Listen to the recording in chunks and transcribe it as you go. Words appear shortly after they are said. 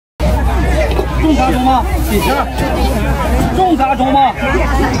中卡中吗？几钱？中卡中吗？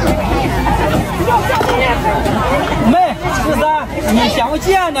卖13，你想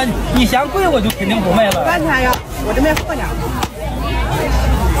见呢？你嫌贵我就肯定不卖了。半天呀，我这边货呢。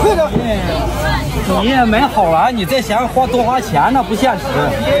快点！你买好了，你再嫌多花钱呢，不现实。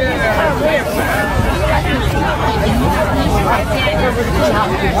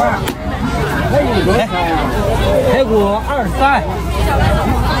排骨23，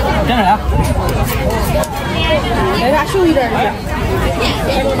这样呀？来啥瘦一点的？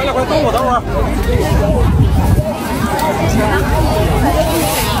排骨买2块，等会儿。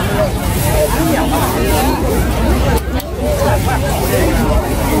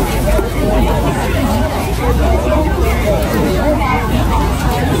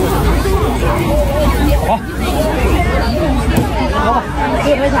好，老板，6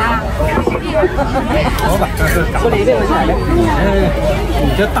块钱。老板，我这6块钱的。哎，你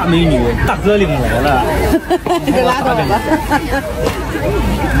这大美女，大哥领来了。这拉倒吧。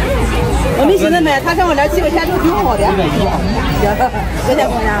我没寻思买，他上我这7块钱都挺好的。110。行，多少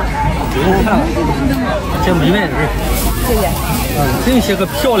块钱？不用看了，这没卖人。谢谢。这些个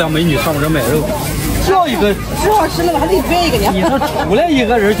漂亮美女上我这买肉，叫一个10号10了，我还得约一个呢。你这出来一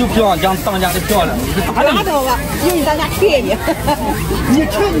个人就漂亮，当家的漂亮，你是咋整？拉倒吧，因为你当家吹你。你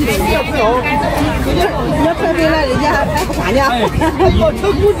吹你也不了，你要吹飞了，人家还不啥呢？我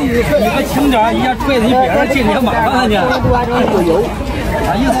吹不你，你个轻点，一下吹你别人进来麻烦了呢。有油。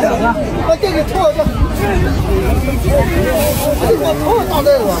啥意思啊？我这个错的，我头上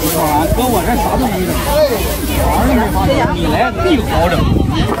这个，搁我这啥都没整，啥都没发生，你来必不好整，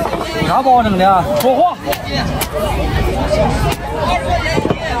有啥不好整的？说话。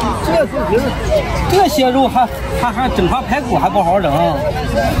这些肉还整块排骨还不好整。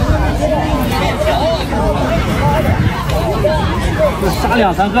这杀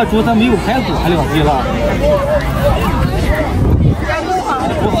2、3个猪，它没有排骨还了得了。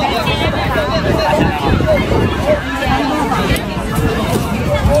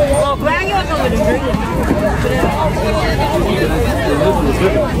我管要这个就是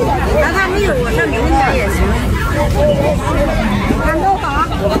那他没有，我这明天也行。看多少？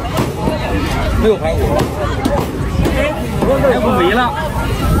没有排骨，排骨没了。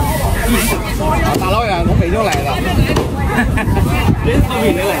大老远从北京来的，真从北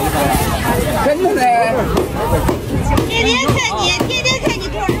京来的，真的嘞。天天看你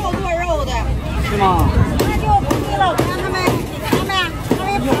剁肉的，是吗？那就不对了。我让他们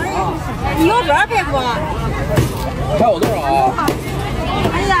你有多少排骨？猜我多少啊？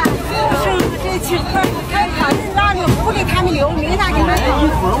哎呀，这请客看他让你不给他们留，没啥给他们留。一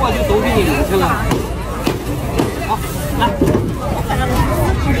会儿我就都给你留去了。好，来。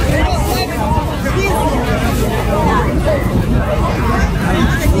哎，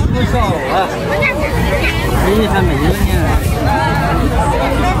不少了，人还没了呢。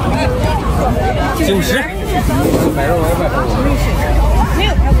90，买肉我买没有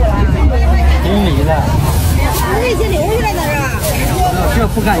排骨了，真没了。那些留下来的是吧？这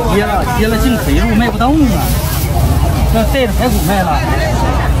不敢接了，接了净肥肉卖不动啊。这带着排骨卖了，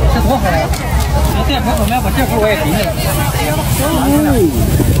这多好啊！这带排骨卖，把这份我也给你了。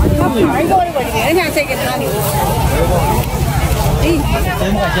他牌要的我明天再给他留。真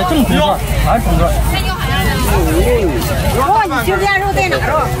不敢接，正中段，全中段。哦，你就这样肉在哪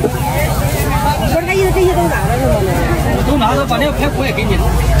儿？不是他意思这些都拿了是吗？我都拿着，把那个排骨也给你了。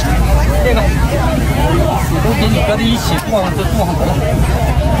这个，你都给你搁在一起做上得了。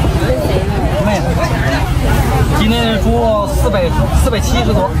卖了。今天猪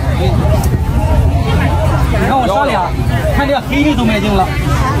470多。你看我上俩，看这黑的都卖净了，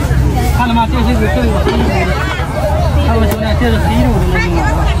看了吗？这是黑肉的，看到没兄弟？这是黑肉都卖净了。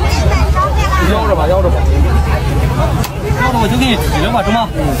腰着吧，腰着吧。要不我就给你提了吧，中吗？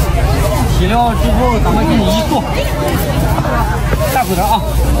提了之后咱们给你一做，大骨头啊。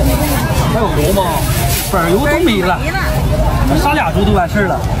还有油吗？本油都没了，杀俩猪都完事儿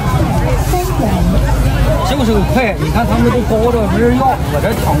了。就是快，你看他们都包着没人要，我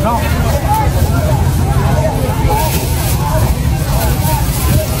这抢不上。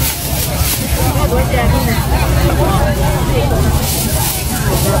多少钱？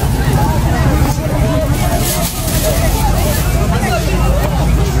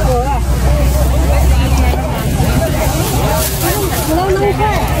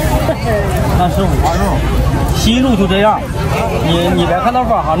那是五花肉，新肉就这样。你别看到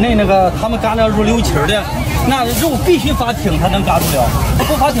网上那个他们嘎那肉溜齐的，那肉必须发挺才能嘎出了，他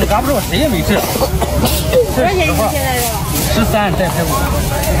不发挺嘎不住，谁也没治。多少钱一斤现在肉？13带排骨。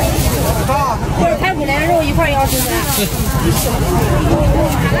就是排骨连肉一块要13。对。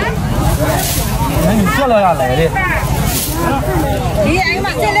坐了呀来的。离哎呀妈，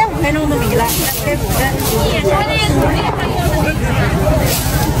再来5分钟都离了，开5分。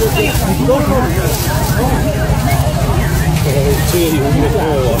这个有没有？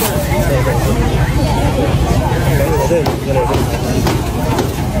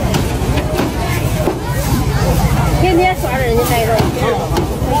天天刷着人家拍着。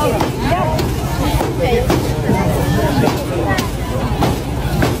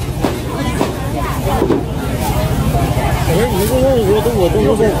我说你跟我都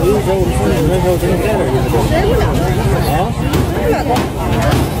在回的时候，我说你那时候真的在这儿啊？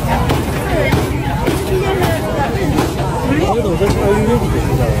我等这2月底知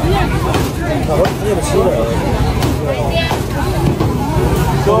道吧？大伙儿也不吃了。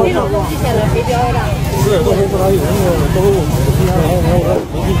这种东西现在飞镖了。是，到时候不啥有那个，到时候我平常我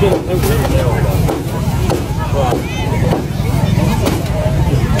能去别的还有是吧？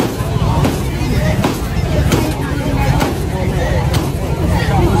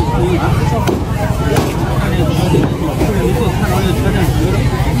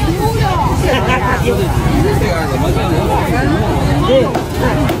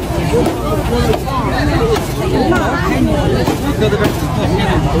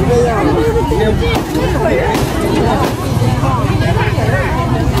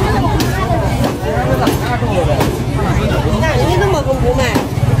你怎么个不卖？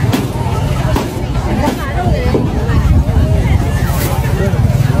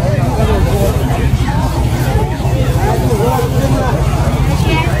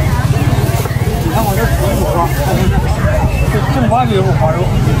看我这纯五花，这正八月五花肉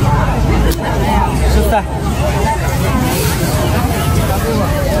，13。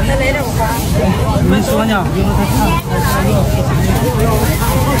再来点5花。没说呢，一会儿再看。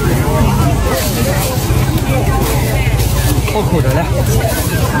好口着嘞。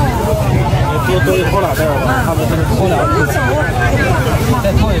多一口俩袋吧，差不多是好2口。再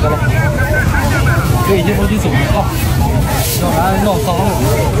套一个吧。这一会儿就走一套，要不然闹脏了。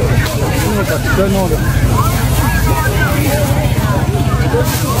这个把车闹的。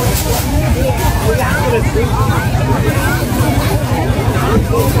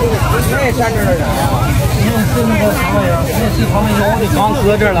那也站这儿了人啊？是那个啥玩意儿？那是他们腰的，刚搁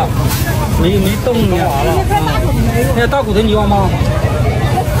这儿了，没动呢。那大骨头你要吗？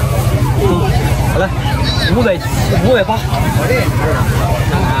好嘞，580。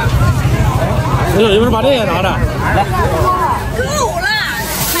有人把这也拿着，来。够了，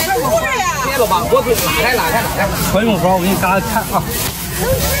买了多呀！别了吧，我给拉开。纯五花，我给你嘎看啊。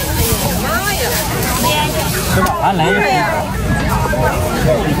妈呀！吃吧，咱来一个。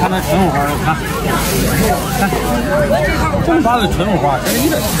你看那纯五花肉，看，正八的纯五花，真是一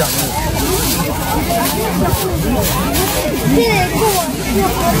点气量没有。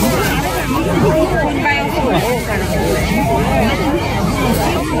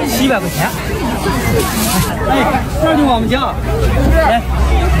700块钱。哎，这就我们家。来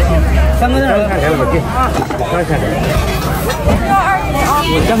，3个人。看来我给，看。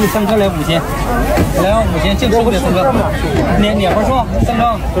我先给3颗来5000，来5000，净收的3个。撵不说3个，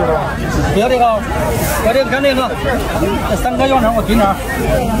不要这个，要这个跟那个，3颗要哪我给哪，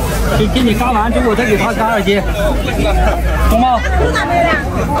给你嘎完之后再给他嘎2斤，懂吗？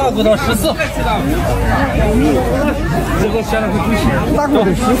大骨头14。这个选了个主席，大骨头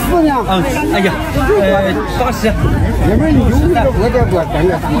14呢？哎呀，80。要不然你优惠这我这我真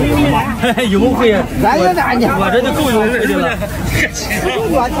的。优惠，咱也拿呢。我这就够优惠的了。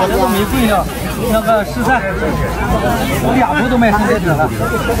我这都没贵呢，那个13，我2头都卖上这个了。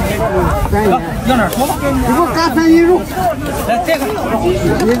要哪说吧？你给我干3斤肉。来这个，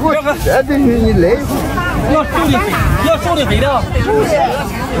你给我这东西你来一口。要瘦的肥的，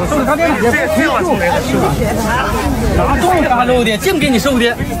瘦的看这个，别往瘦来的吃吧。啥重啥肉的，净给你瘦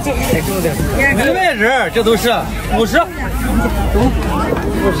的，没卖人，这都是50。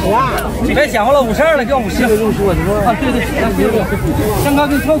50啊！别想好了，52了，要50。啊，对，刚刚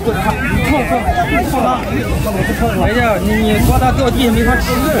给你挑滚了，错了。哎呀，你抓它掉地下没法吃。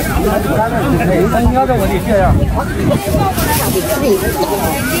你要这我得这样。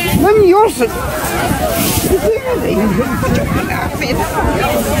那你要是，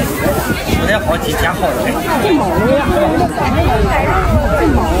昨天好几天好了。这毛了呀！这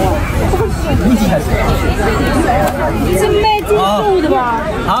毛啊！这卖精瘦的吧？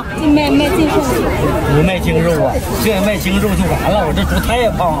啊？这卖精瘦的。不卖精肉啊，这卖精肉就完了。我这猪太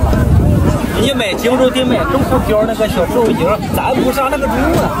胖了。你买精肉得买中后膘那个小瘦型，咱不杀那个猪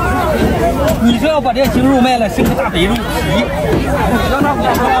啊。你说要把这精肉卖了，剩个大肥肉皮，让他我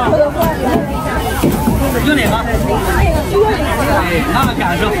说。就哪个？哎，那感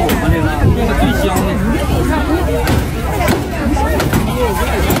是好的了，这个最香的。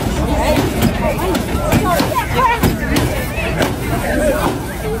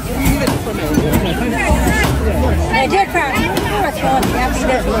哎，这串多少钱？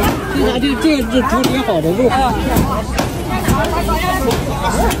比这那这猪挺好的肉。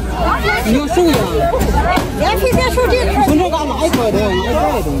你要瘦呀？连皮别说这块。从这嘎拿一块的，拿一块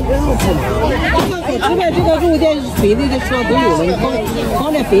的。这边这个肉店肥的车都有了，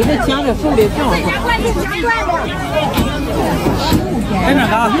放点肥的，加点瘦的，这样子。在哪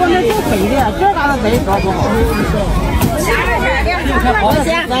嘎？我那这肥的，这嘎达肥多不好。好，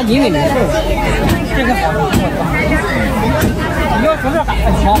那你没事。这个好，你要从这嘎，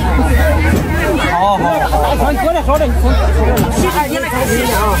好，好，从多点少点，你从这拿。你来开心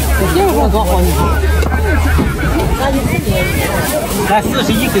啊！这个多好，你看。来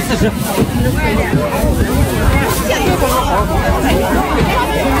41给40。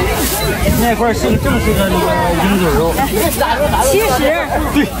那块是个正式的那个鹰嘴肉70。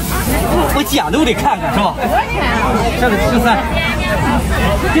对，我捡都得看看是吧？这个13，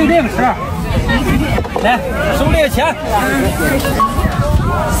就这个12。来，收这个钱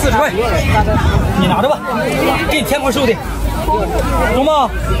，40块，你拿着吧，给你添块瘦的，中吗？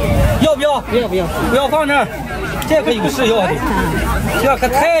要不要？不要放这儿，这可有食药的，这可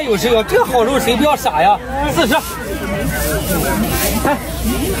太有食药，这好肉谁不要傻呀？40，哎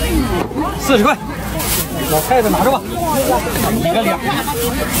，40块，老太太拿着吧，一个2，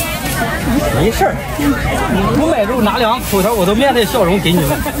没事儿，我买肉拿2口条，我都面带笑容给你们，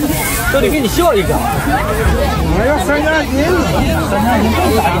都得给你笑一个。我要3家银，3家银更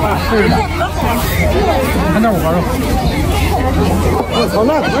咋的？是的，看点5花肉。我操，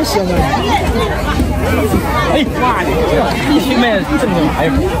那多鲜呢！哎，妈的，必须卖正经玩意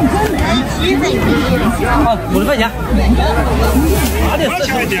儿。啊，50块钱，哪里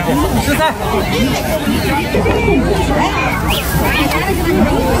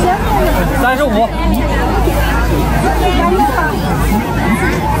13，35。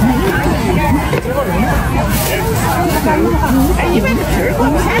哎，你们这皮儿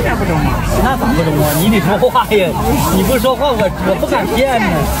光骗着不中吗？那咋不中啊？你得说话呀！你不说话，我不敢骗呢。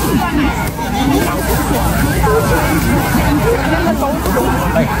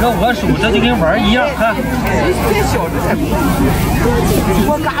哎，这我数这就跟玩一样，看。别小着才不中。我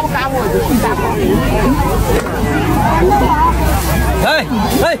嘎不嘎我就不嘎。哎，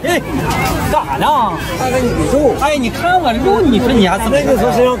干啥呢？看看你的肉。哎，你看我肉，你说你还怎么？那个时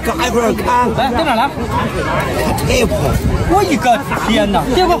候是要嘎一块看。来，在哪来？太快！我一个天哪，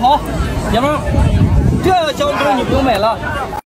这块好，爷们儿，这香猪你不用买了。